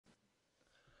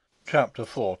Chapter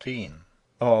 14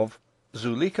 of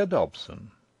Zuleika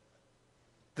Dobson.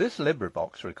 This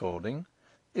recording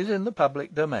is in the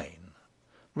public domain.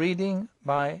 Reading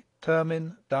by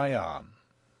Termin Dayan.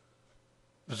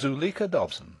 Zuleika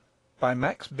Dobson by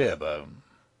Max Beerbohm.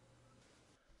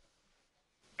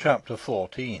 Chapter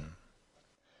 14.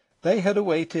 They had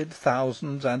awaited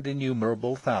thousands and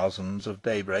innumerable thousands of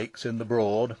daybreaks in the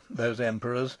Broad, those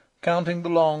emperors, counting the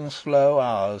long slow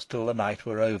hours till the night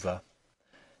were over.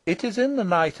 It is in the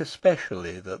night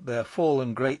especially that their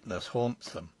fallen greatness haunts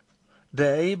them.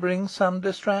 Day brings some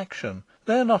distraction.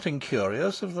 They are not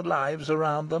incurious of the lives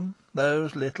around them,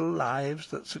 those little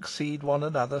lives that succeed one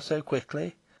another so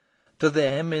quickly. To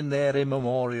them, in their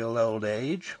immemorial old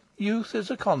age, youth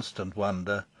is a constant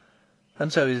wonder,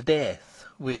 and so is death,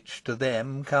 which to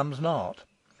them comes not.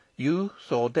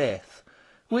 Youth or death,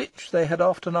 which, they had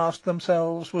often asked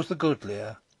themselves, was the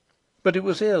goodlier? But it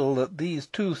was ill that these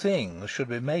two things should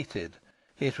be mated.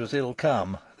 It was ill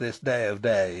come, this day of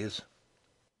days.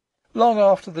 Long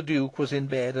after the Duke was in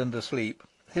bed and asleep,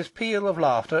 his peal of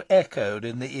laughter echoed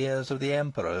in the ears of the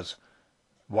Emperors.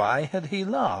 Why had he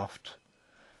laughed?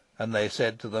 And they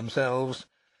said to themselves,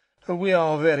 "We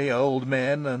are very old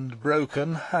men and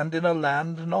broken, and in a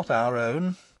land not our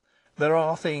own. There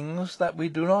are things that we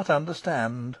do not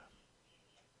understand."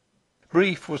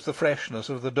 Brief was the freshness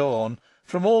of the dawn.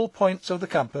 From all points of the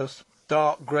compass,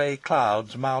 dark grey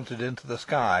clouds mounted into the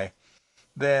sky.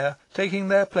 There, taking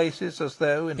their places as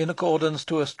though in accordance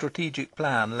to a strategic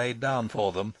plan laid down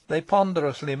for them, they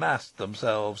ponderously massed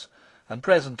themselves, and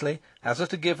presently, as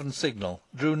at a given signal,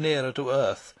 drew nearer to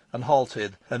earth, and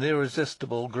halted, an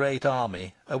irresistible great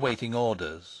army, awaiting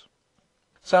orders.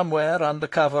 Somewhere under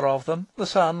cover of them, the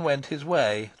sun went his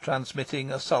way, transmitting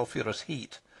a sulphurous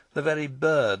heat. The very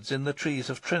birds in the trees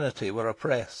of Trinity were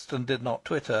oppressed, and did not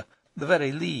twitter. The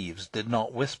very leaves did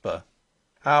not whisper.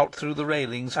 Out through the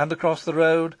railings and across the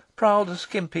road prowled a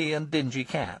skimpy and dingy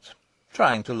cat,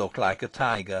 trying to look like a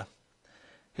tiger.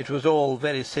 It was all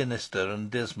very sinister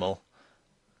and dismal.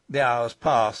 The hours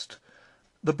passed.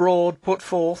 The Broad put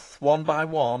forth, one by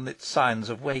one, its signs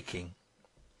of waking.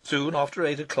 Soon after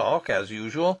 8 o'clock, as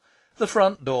usual, the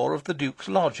front door of the Duke's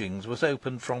lodgings was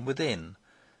opened from within.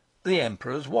 The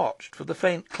Emperors watched for the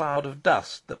faint cloud of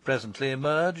dust that presently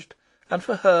emerged, and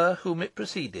for her whom it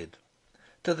preceded.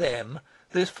 To them,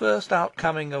 this first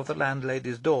outcoming of the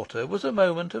landlady's daughter was a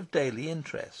moment of daily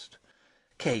interest.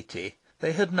 Katy,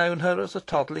 they had known her as a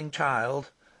toddling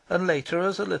child, and later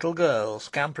as a little girl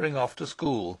scampering off to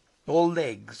school, all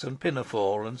legs and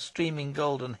pinafore and streaming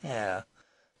golden hair.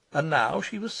 And now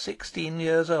she was 16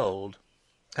 years old.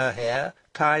 Her hair,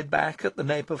 tied back at the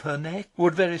nape of her neck,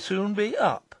 would very soon be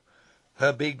up.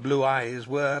 Her big blue eyes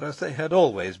were as they had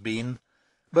always been,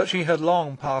 but she had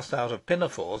long passed out of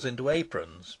pinafores into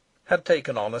aprons, had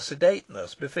taken on a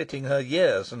sedateness befitting her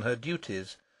years and her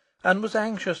duties, and was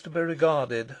anxious to be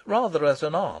regarded rather as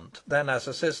an aunt than as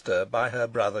a sister by her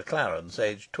brother Clarence,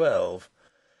 aged 12.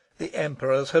 The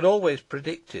Emperors had always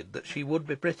predicted that she would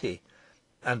be pretty,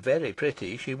 and very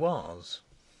pretty she was.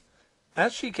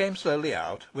 As she came slowly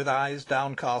out, with eyes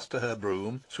downcast to her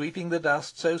broom, sweeping the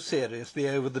dust so seriously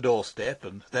over the doorstep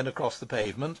and then across the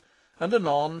pavement, and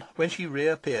anon, when she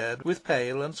reappeared with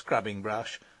pail and scrubbing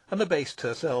brush, and abased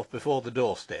herself before the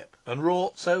doorstep, and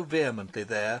wrought so vehemently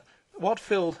there, what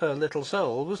filled her little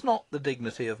soul was not the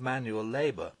dignity of manual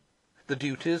labour. The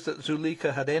duties that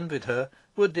Zuleika had envied her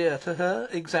were dear to her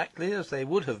exactly as they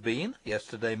would have been,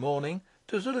 yesterday morning,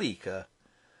 to Zuleika.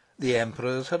 The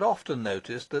Emperors had often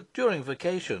noticed that during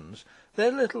vacations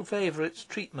their little favourite's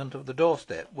treatment of the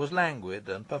doorstep was languid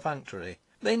and perfunctory.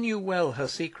 They knew well her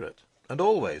secret, and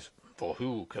always, for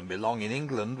who can be long in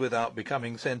England without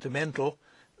becoming sentimental,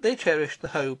 they cherished the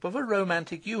hope of a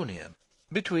romantic union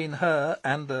between her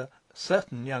and a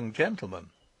certain young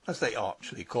gentleman, as they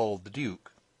archly called the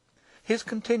Duke. His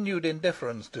continued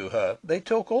indifference to her they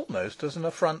took almost as an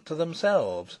affront to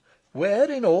themselves.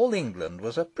 Where in all England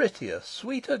was a prettier,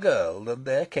 sweeter girl than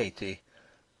their Katy?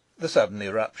 The sudden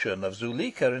irruption of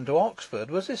Zuleika into Oxford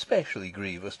was especially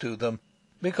grievous to them,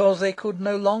 because they could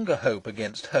no longer hope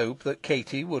against hope that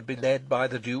Katy would be led by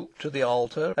the Duke to the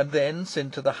altar, and thence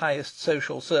into the highest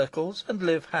social circles, and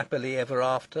live happily ever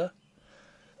after.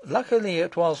 Luckily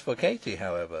it was for Katy,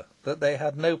 however, that they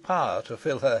had no power to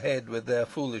fill her head with their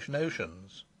foolish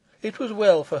notions. It was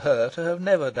well for her to have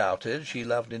never doubted she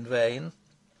loved in vain.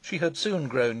 She had soon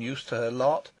grown used to her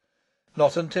lot.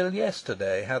 Not until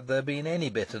yesterday had there been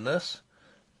any bitterness.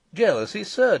 Jealousy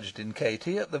surged in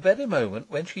Katy at the very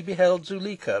moment when she beheld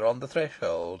Zuleika on the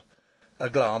threshold. A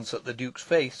glance at the Duke's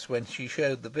face when she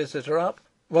showed the visitor up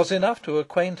was enough to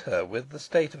acquaint her with the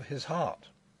state of his heart.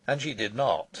 And she did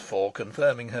not, for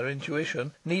confirming her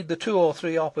intuition, need the two or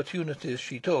three opportunities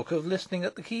she took of listening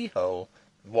at the keyhole.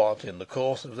 What, in the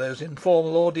course of those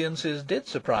informal audiences, did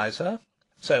surprise her,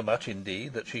 so much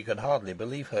indeed that she could hardly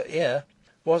believe her ear,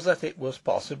 was that it was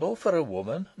possible for a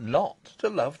woman not to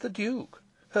love the Duke.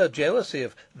 Her jealousy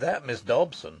of "that Miss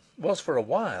Dobson" was for a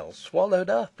while swallowed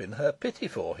up in her pity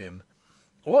for him.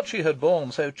 What she had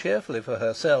borne so cheerfully for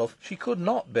herself, she could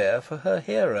not bear for her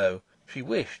hero. She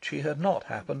wished she had not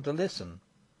happened to listen.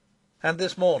 And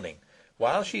this morning,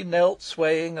 while she knelt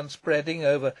swaying and spreading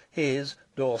over his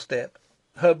doorstep,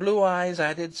 her blue eyes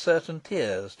added certain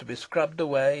tears to be scrubbed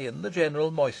away in the general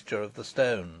moisture of the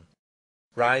stone.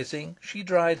 Rising, she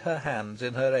dried her hands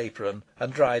in her apron,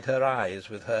 and dried her eyes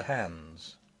with her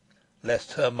hands.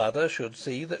 Lest her mother should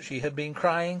see that she had been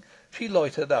crying, she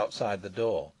loitered outside the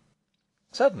door.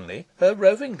 Suddenly her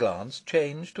roving glance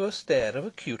changed to a stare of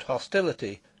acute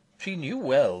hostility. She knew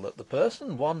well that the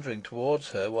person wandering towards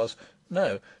her was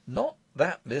not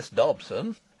that Miss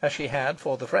Dobson, as she had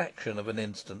for the fraction of an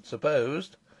instant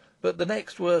supposed, but the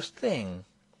next worst thing.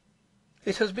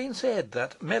 It has been said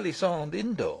that Melisande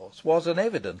indoors was an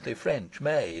evidently French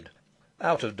maid.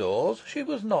 Out of doors she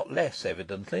was not less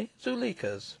evidently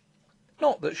Zuleika's.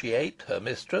 Not that she aped her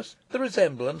mistress. The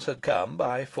resemblance had come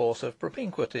by force of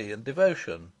propinquity and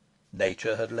devotion.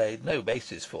 Nature had laid no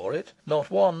basis for it.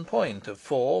 Not one point of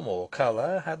form or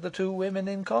colour had the two women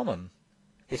in common.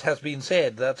 It has been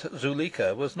said that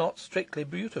Zuleika was not strictly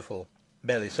beautiful.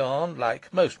 Melisande,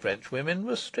 like most Frenchwomen,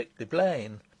 was strictly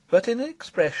plain. But in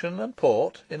expression and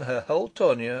port, in her whole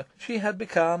tournure, she had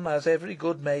become, as every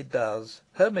good maid does,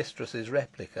 her mistress's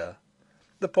replica.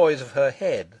 The poise of her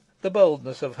head, the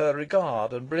boldness of her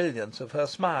regard and brilliance of her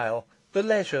smile, the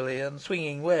leisurely and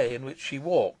swinging way in which she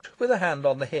walked, with a hand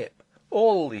on the hip,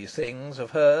 all these things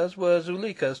of hers were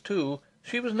Zuleika's too.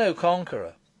 She was no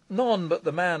conqueror. None but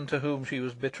the man to whom she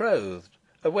was betrothed,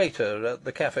 a waiter at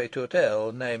the Cafe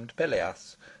Tourtel named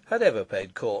Pelleas, had ever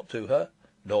paid court to her,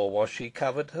 nor was she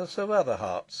covetous of other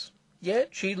hearts. Yet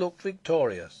she looked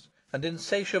victorious, and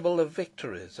insatiable of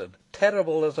victories, and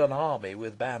terrible as an army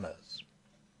with banners.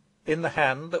 In the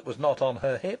hand that was not on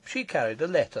her hip she carried a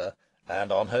letter,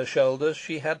 and on her shoulders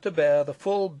she had to bear the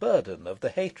full burden of the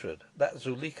hatred that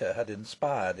Zuleika had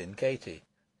inspired in Katie.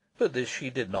 But this she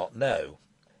did not know.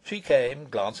 She came,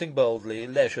 glancing boldly,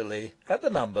 leisurely, at the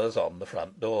numbers on the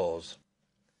front doors.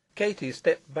 Katie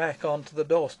stepped back on to the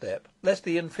doorstep, lest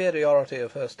the inferiority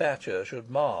of her stature should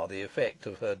mar the effect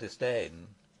of her disdain.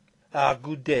 "Ah,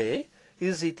 good day.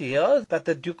 Is it here that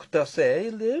the Duc d'Orsay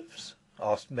lives?"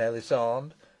 asked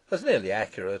Melisande, as nearly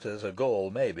accurate as a Gaul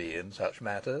may be in such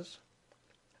matters.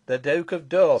 "The Duke of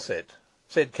Dorset,"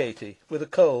 said Katie, with a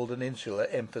cold and insular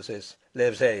emphasis,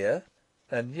 "lives here.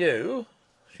 And you,"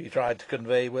 she tried to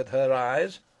convey with her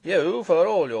eyes, "you, for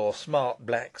all your smart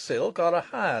black silk, are a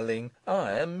hireling.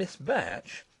 I am Miss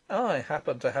Batch. I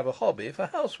happen to have a hobby for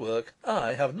housework.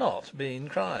 I have not been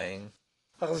crying."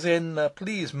 "Then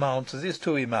please mount this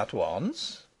to him at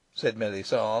once," said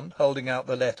Melisande, holding out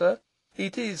the letter.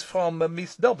 "It is from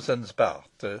Miss Dobson's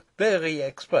part. Very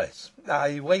express.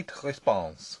 I wait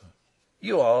response."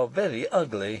 "You are very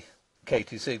ugly,"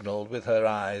 Katie signalled with her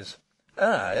eyes.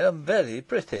 "I am very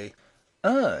pretty."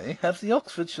 "I have the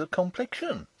Oxfordshire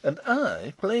complexion, and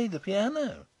I play the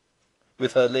piano."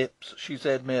 With her lips she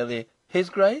said merely, "His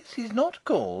Grace is not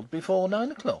called before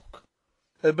 9 o'clock."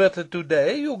 "But to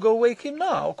day you go wake him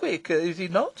now, quick, is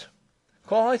it not?"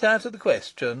 "Quite out of the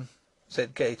question,"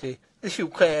 said Katie. "If you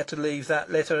care to leave that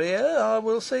letter here, I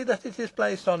will see that it is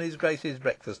placed on his Grace's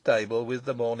breakfast table with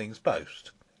the morning's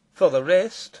post. For the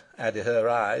rest," added her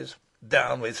eyes,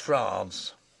 "down with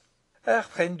France." "I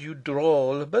find you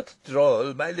droll, but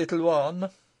droll, my little one,"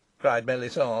 cried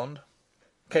Melisande.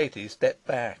 Katie stepped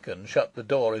back and shut the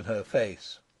door in her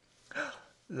face.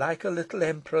 "Like a little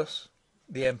empress,"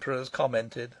 the Emperors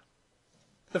commented.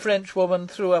 The Frenchwoman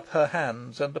threw up her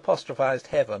hands and apostrophised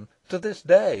heaven. To this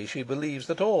day she believes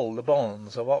that all the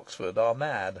bonnes of Oxford are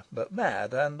mad, but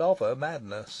mad and of a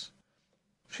madness.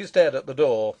 She stared at the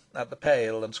door, at the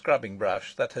pail and scrubbing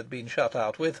brush that had been shut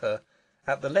out with her,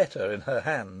 at the letter in her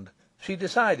hand. She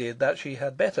decided that she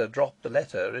had better drop the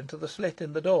letter into the slit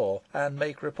in the door, and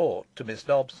make report to Miss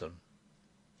Dobson.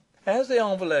 As the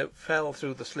envelope fell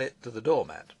through the slit to the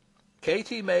doormat,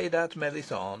 Katie made at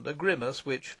Melisande a grimace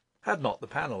which, had not the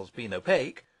panels been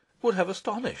opaque, would have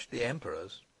astonished the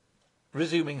Emperors.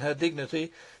 Resuming her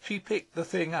dignity, she picked the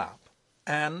thing up,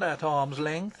 and at arm's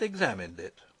length examined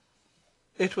it.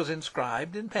 It was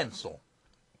inscribed in pencil.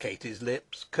 Katie's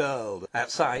lips curled at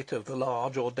sight of the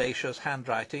large audacious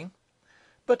handwriting.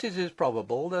 but it is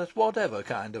probable that whatever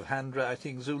kind of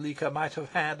handwriting Zuleika might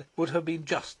have had would have been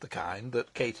just the kind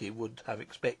that Katy would have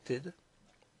expected.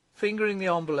 Fingering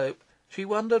the envelope, she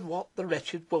wondered what the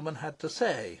wretched woman had to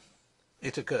say.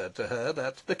 It occurred to her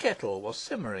that the kettle was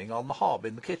simmering on the hob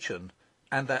in the kitchen,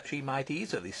 and that she might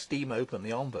easily steam open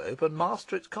the envelope and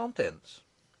master its contents.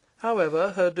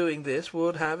 However, her doing this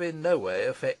would have in no way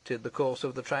affected the course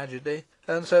of the tragedy,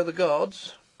 and so the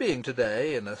gods, being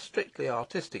to-day in a strictly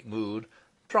artistic mood,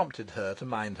 prompted her to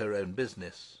mind her own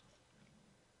business.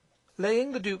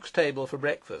 Laying the Duke's table for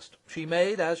breakfast, she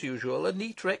made, as usual, a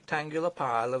neat rectangular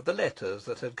pile of the letters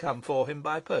that had come for him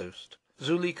by post.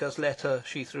 Zuleika's letter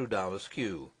she threw down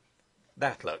askew.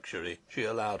 That luxury she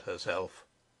allowed herself.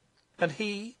 And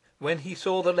he, when he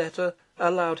saw the letter,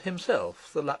 allowed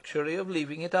himself the luxury of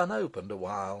leaving it unopened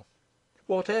awhile.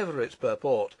 Whatever its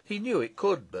purport, he knew it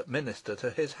could but minister to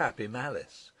his happy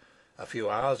malice. A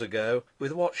few hours ago,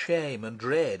 with what shame and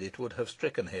dread it would have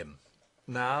stricken him.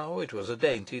 Now it was a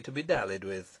dainty to be dallied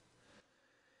with.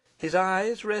 His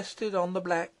eyes rested on the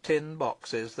black tin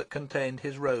boxes that contained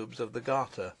his robes of the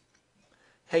Garter.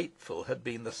 Hateful had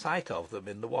been the sight of them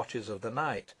in the watches of the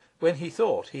night, when he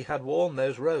thought he had worn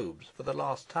those robes for the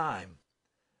last time.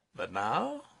 But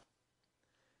now...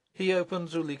 He opened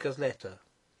Zuleika's letter.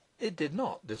 It did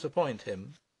not disappoint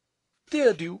him.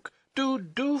 "Dear Duke,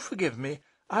 do forgive me.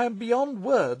 I am beyond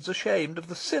words ashamed of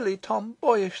the silly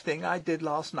tomboyish thing I did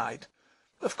last night.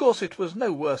 Of course it was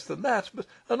no worse than that, but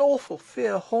an awful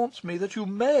fear haunts me that you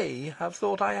may have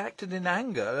thought I acted in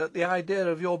anger at the idea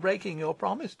of your breaking your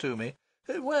promise to me.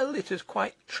 Well, it is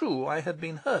quite true I had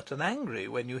been hurt and angry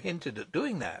when you hinted at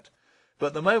doing that,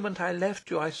 but the moment I left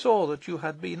you I saw that you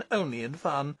had been only in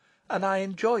fun, and I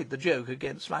enjoyed the joke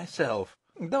against myself,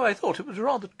 though I thought it was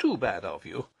rather too bad of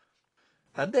you.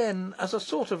 And then, as a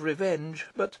sort of revenge,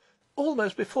 but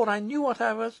almost before I knew what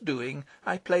I was doing,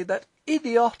 I played that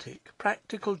idiotic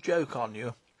practical joke on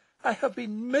you. I have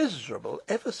been miserable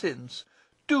ever since.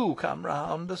 Do come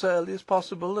round as early as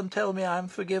possible and tell me I am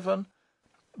forgiven.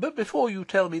 But before you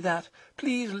tell me that,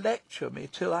 please lecture me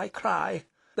till I cry,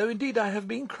 though indeed I have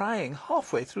been crying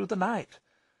halfway through the night.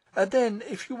 And then,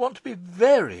 if you want to be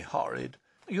very horrid,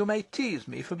 you may tease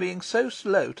me for being so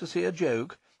slow to see a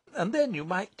joke, and then you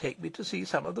might take me to see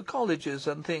some of the colleges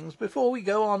and things before we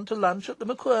go on to lunch at the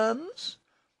MacQuern's.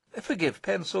 Forgive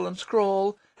pencil and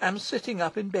scrawl. Am sitting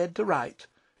up in bed to write.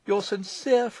 Your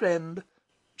sincere friend,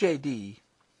 J.D.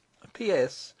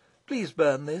 P.S. Please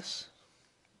burn this."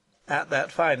 At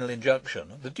that final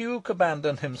injunction, the Duke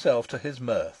abandoned himself to his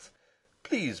mirth.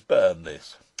 "Please burn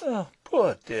this." Oh,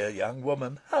 poor dear young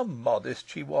woman! How modest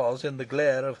she was in the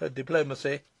glare of her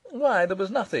diplomacy! Why, there was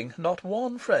nothing, not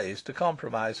one phrase, to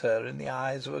compromise her in the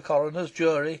eyes of a coroner's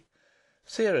jury.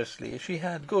 Seriously, she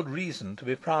had good reason to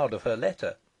be proud of her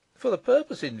letter. For the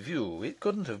purpose in view, it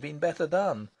couldn't have been better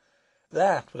done.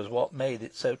 That was what made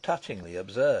it so touchingly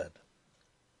absurd.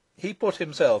 He put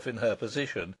himself in her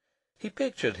position. He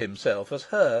pictured himself as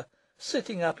her,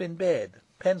 sitting up in bed,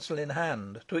 pencil in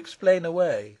hand, to explain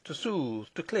away, to soothe,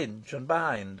 to clinch and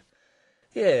bind.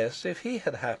 Yes, if he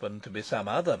had happened to be some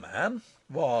other man,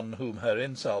 one whom her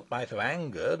insult might have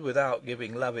angered without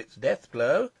giving love its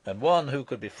death-blow, and one who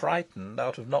could be frightened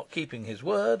out of not keeping his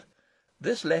word,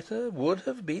 this letter would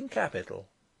have been capital.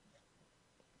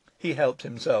 He helped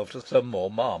himself to some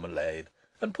more marmalade,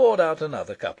 and poured out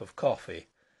another cup of coffee.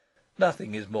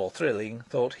 Nothing is more thrilling,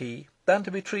 thought he, than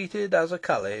to be treated as a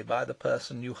cully by the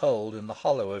person you hold in the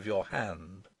hollow of your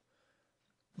hand.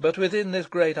 But within this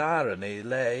great irony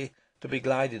lay, to be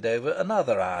glided over,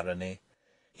 another irony.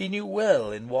 He knew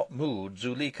well in what mood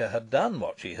Zuleika had done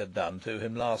what she had done to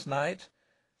him last night,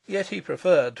 yet he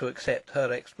preferred to accept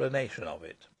her explanation of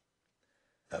it.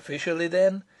 Officially,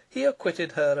 then, he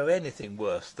acquitted her of anything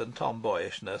worse than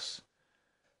tomboyishness.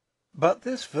 But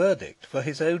this verdict for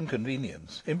his own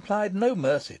convenience implied no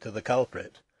mercy to the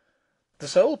culprit. The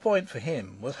sole point for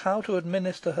him was how to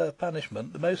administer her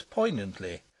punishment the most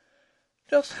poignantly.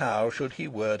 Just how should he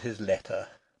word his letter?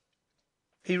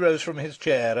 He rose from his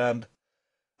chair and...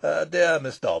 "Dear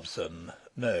Miss Dobson...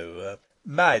 No,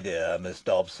 my dear Miss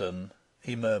Dobson,"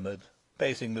 he murmured,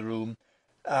 pacing the room.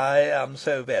 "I am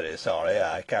so very sorry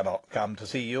I cannot come to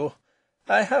see you.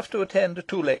 I have to attend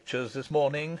 2 lectures this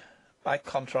morning. By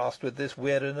contrast with this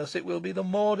weariness, it will be the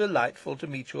more delightful to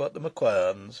meet you at the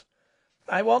MacQuern's.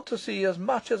 I want to see as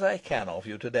much as I can of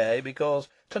you to-day, because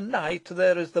to-night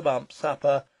there is the Bump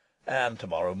supper, and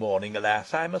to-morrow morning,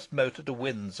 alas, I must motor to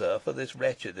Windsor for this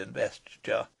wretched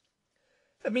investiture.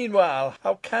 Meanwhile,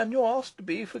 how can you ask to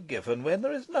be forgiven when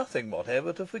there is nothing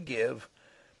whatever to forgive?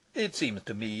 It seems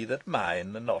to me that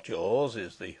mine, and not yours,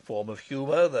 is the form of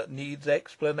humour that needs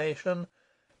explanation.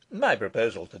 My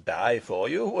proposal to die for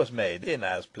you was made in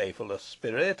as playful a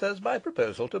spirit as my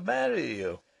proposal to marry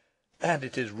you, and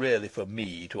it is really for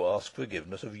me to ask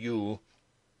forgiveness of you.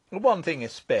 One thing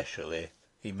especially,"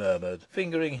 he murmured,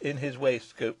 fingering in his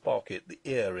waistcoat pocket the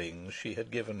earrings she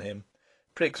had given him,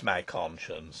 "pricks my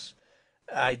conscience.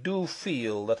 I do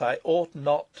feel that I ought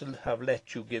not to have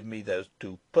let you give me those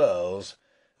two pearls,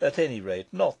 at any rate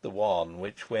not the one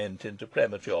which went into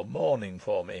premature mourning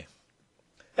for me.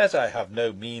 As I have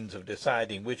no means of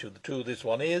deciding which of the two this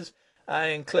one is, I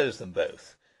enclose them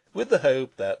both, with the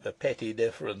hope that the petty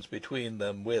difference between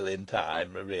them will in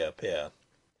time reappear,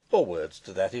 or words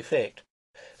to that effect.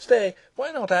 Stay,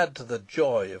 why not add to the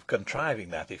joy of contriving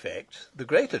that effect the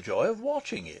greater joy of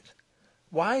watching it?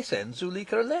 Why send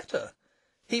Zuleika a letter?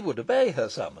 He would obey her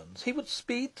summons. He would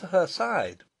speed to her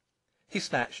side. He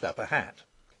snatched up a hat.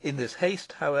 In this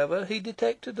haste, however, he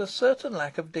detected a certain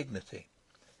lack of dignity.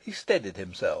 He steadied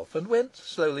himself, and went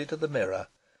slowly to the mirror.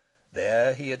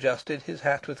 There he adjusted his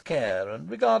hat with care, and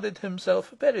regarded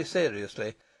himself very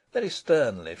seriously, very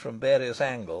sternly, from various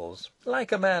angles,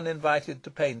 like a man invited to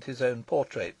paint his own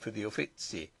portrait for the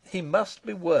Uffizi. He must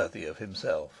be worthy of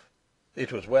himself.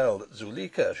 It was well that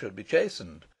Zuleika should be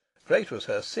chastened. Great was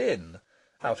her sin.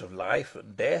 Out of life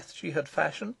and death she had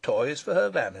fashioned toys for her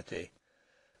vanity.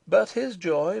 But his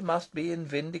joy must be in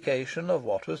vindication of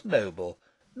what was noble,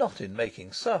 not in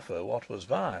making suffer what was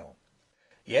vile.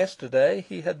 Yesterday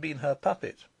he had been her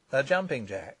puppet, her jumping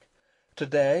jack.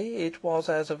 To-day it was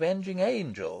as avenging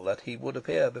angel that he would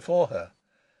appear before her.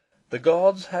 The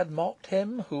gods had mocked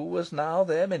him who was now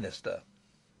their minister.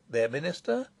 Their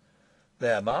minister?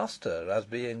 Their master, as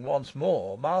being once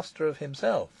more master of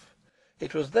himself.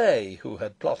 It was they who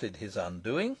had plotted his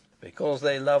undoing. Because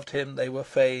they loved him, they were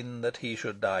fain that he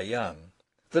should die young.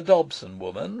 The Dobson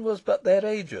woman was but their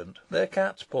agent, their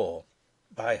cat's paw.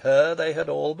 By her they had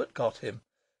all but got him.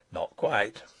 Not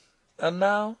quite. And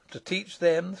now, to teach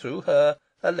them through her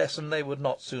a lesson they would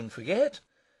not soon forget,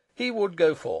 he would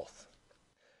go forth.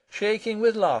 Shaking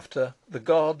with laughter, the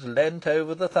gods leant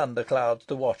over the thunder clouds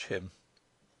to watch him.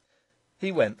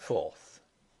 He went forth.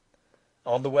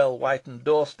 On the well-whitened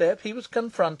doorstep he was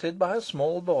confronted by a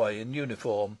small boy in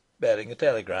uniform, bearing a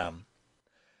telegram.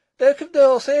 "Duke of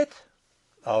Dorset?"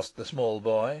 asked the small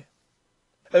boy.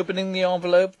 Opening the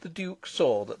envelope, the Duke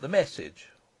saw that the message,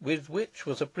 with which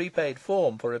was a prepaid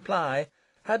form for reply,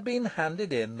 had been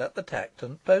handed in at the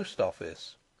Tacton post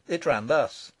office. It ran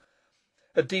thus: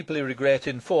 "Deeply regret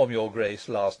inform your Grace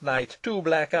last night two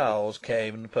black owls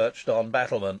came and perched on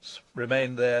battlements,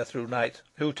 remained there through night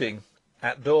hooting.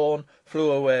 At dawn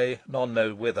flew away none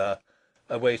know whither.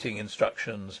 Awaiting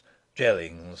instructions.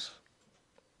 Jellings."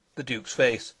 The Duke's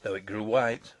face, though it grew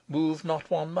white, moved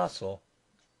not one muscle.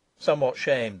 Somewhat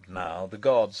shamed now, the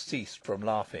gods ceased from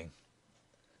laughing.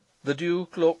 The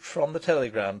Duke looked from the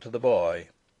telegram to the boy.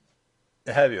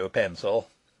 "Have you a pencil?"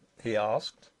 he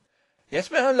asked.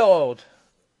 "Yes, my lord,"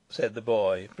 said the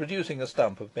boy, producing a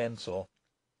stump of pencil.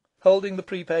 Holding the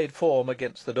prepaid form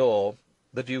against the door,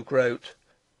 the Duke wrote: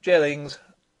 "Jellings,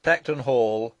 Tacton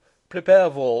Hall. Prepare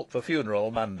vault for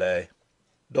funeral Monday.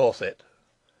 Dorset."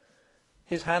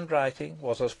 His handwriting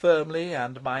was as firmly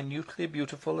and minutely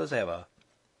beautiful as ever.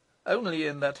 Only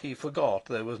in that he forgot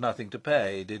there was nothing to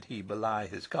pay did he belie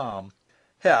his calm.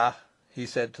 "Here," he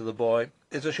said to the boy,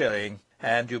 "is a shilling,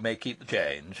 and you may keep the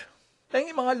change." "Thank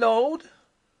you, my lord,"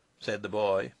 said the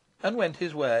boy, and went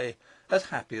his way, as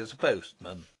happy as a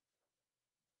postman.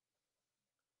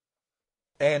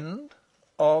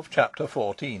 Chapter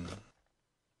 14